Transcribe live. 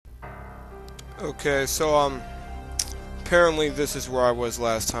Okay, so apparently this is where I was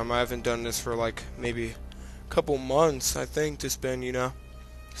last time. I haven't done this for like maybe a couple months, I think. It's been,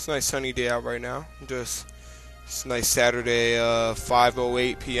 it's a nice sunny day out right now. It's a nice Saturday,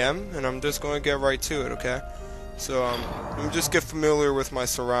 5:08 p.m. and I'm just going to get right to it, okay? So let me just get familiar with my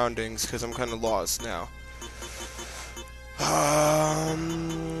surroundings because I'm kind of lost now. I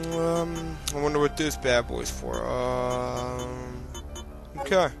wonder what this bad boy's for.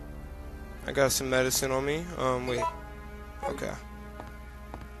 Okay. I got some medicine on me. Wait. Okay.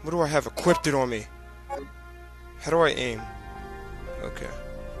 What do I have equipped on me? How do I aim? Okay.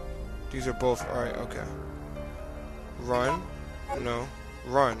 These are both... Alright, okay. Run? No.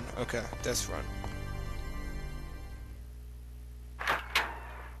 Run. Okay, that's run.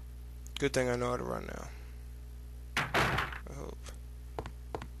 Good thing I know how to run now. I hope.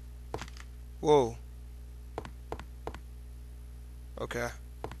 Whoa. Okay.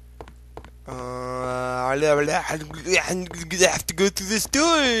 I have to go through this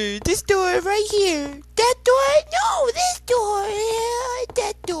door. This door right here. That door? No, this door. Yeah,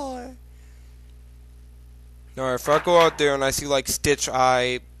 that door. Alright, if I go out there and I see like Stitch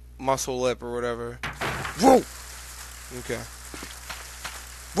Eye, Muscle Lip, or whatever. Whoa! Okay.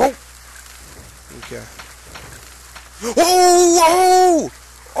 Whoa! Okay. Oh! Whoa!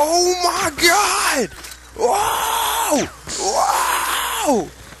 Oh my god! Whoa! Whoa!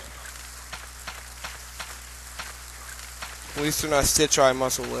 At least they're not Stitch Eye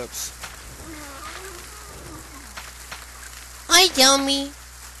Muscle Lips. Hi, dummy.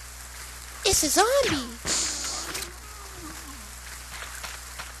 It's a zombie.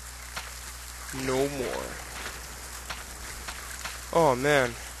 No more. Oh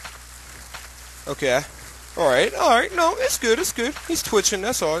man. Okay. Alright, alright. No, it's good, it's good. He's twitching,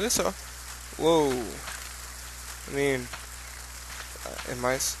 that's all, that's all. Whoa. I mean,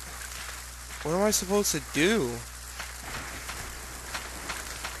 what am I supposed to do?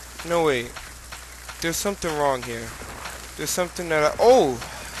 No, wait. There's something wrong here. There's something that oh,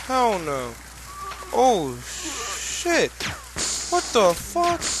 hell no. Oh, shit. What the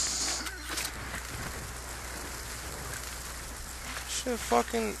fuck? Shit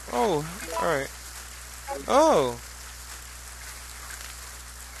fucking, oh, alright. Oh.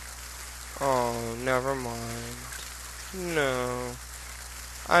 Oh, never mind. No.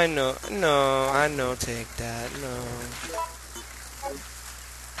 I know, no, I know, take that, no.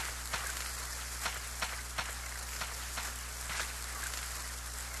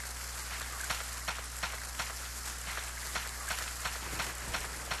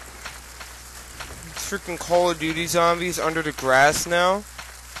 Freaking Call of Duty zombies under the grass now?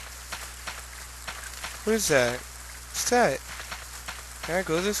 What is that? What's that? Can I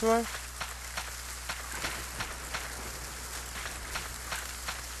go this way?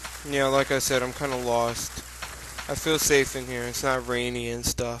 Yeah, like I said, I'm kind of lost. I feel safe in here. It's not rainy and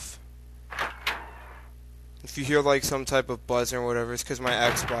stuff. If you hear like some type of buzzing or whatever, it's because my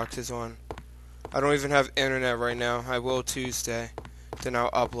Xbox is on. I don't even have internet right now. I will Tuesday. Then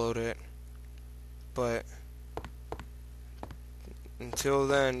I'll upload it. But until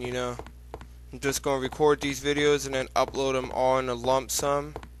then, I'm just going to record these videos and then upload them all in a lump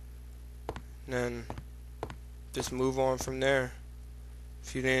sum. And then just move on from there.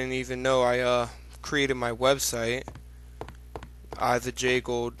 If you didn't even know, I created my website,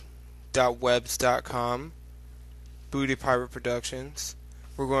 thejgold.webs.com, Booty Pirate Productions.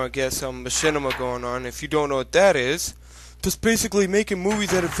 We're going to get some machinima going on. If you don't know what that is, just basically making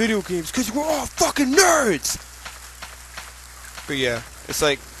movies out of video games because we're all fucking nerds. But yeah, it's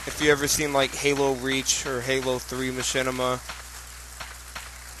like if you ever seen like Halo Reach or Halo 3 machinima,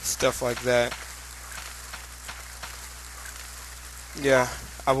 stuff like that. Yeah,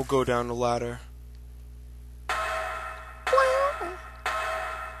 I will go down the ladder.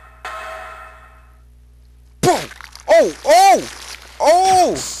 Boom! Oh! Oh!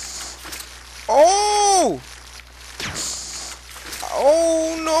 Oh! Oh!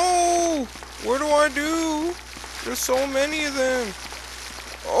 Oh no! What do I do? There's so many of them.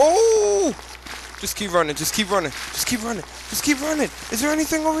 Oh! Just keep running, just keep running, just keep running, just keep running. Is there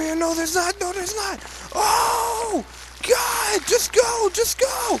anything over here? No, there's not, no, there's not. Oh! God! Just go, just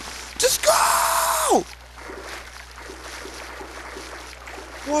go! Just go!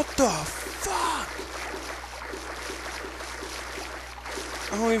 What the fuck?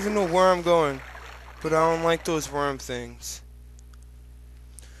 I don't even know where I'm going, but I don't like those worm things.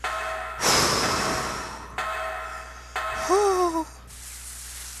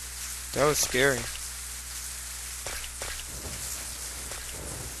 That was scary.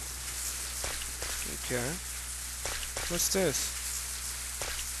 Okay. What's this?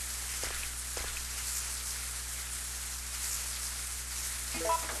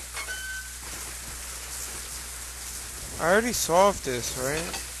 I already solved this,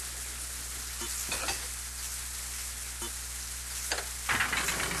 right?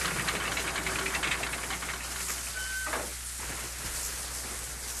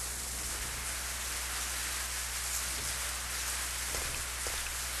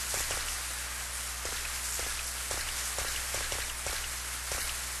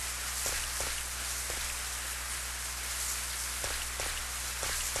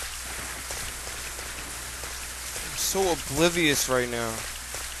 So oblivious right now.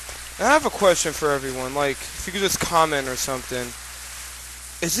 I have a question for everyone. Like, if you could just comment or something.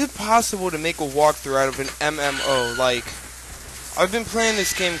 Is it possible to make a walkthrough out of an MMO? Like, I've been playing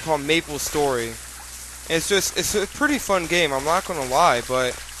this game called Maple Story. And it's a pretty fun game, I'm not gonna lie,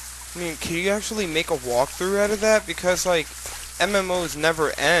 but, I mean, can you actually make a walkthrough out of that? Because, like, MMOs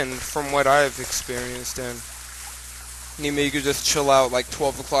never end from what I've experienced, and you could just chill out like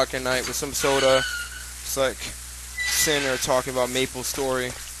 12 o'clock at night with some soda. It's like, sitting there talking about Maple Story.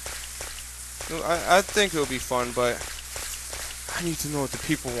 I think it'll be fun, but I need to know what the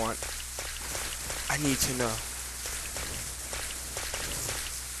people want. I need to know.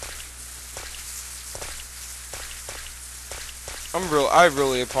 I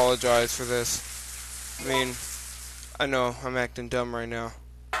really apologize for this. I mean, I know I'm acting dumb right now.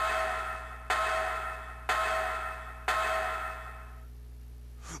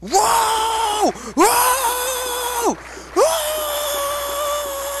 Whoa! Whoa! Whoa!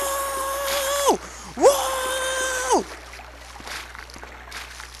 Whoa!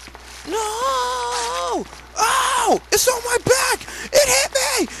 No! Oh! It's on my back! It hit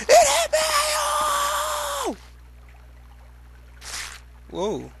me! It hit me! Oh!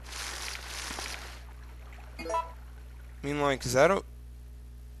 Whoa. I mean, like, is that a...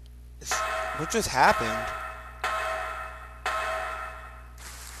 What just happened?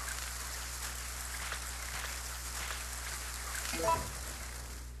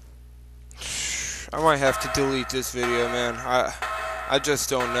 I might have to delete this video, man. I just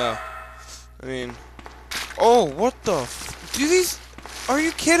don't know. I mean... Oh, what the f... Do these... Are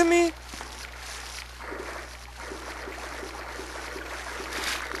you kidding me?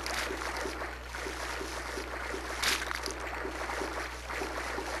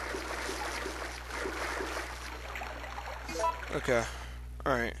 Okay.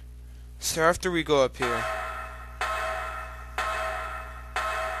 Alright. So after we go up here...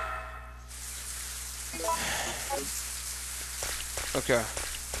 Okay.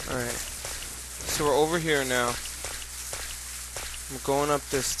 Alright. So we're over here now. We're going up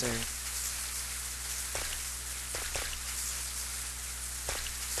this thing.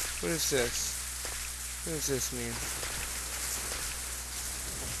 What is this? What does this mean?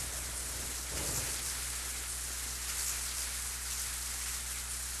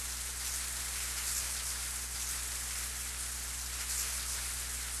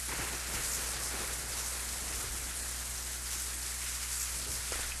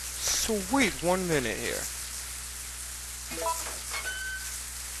 So wait 1 minute here.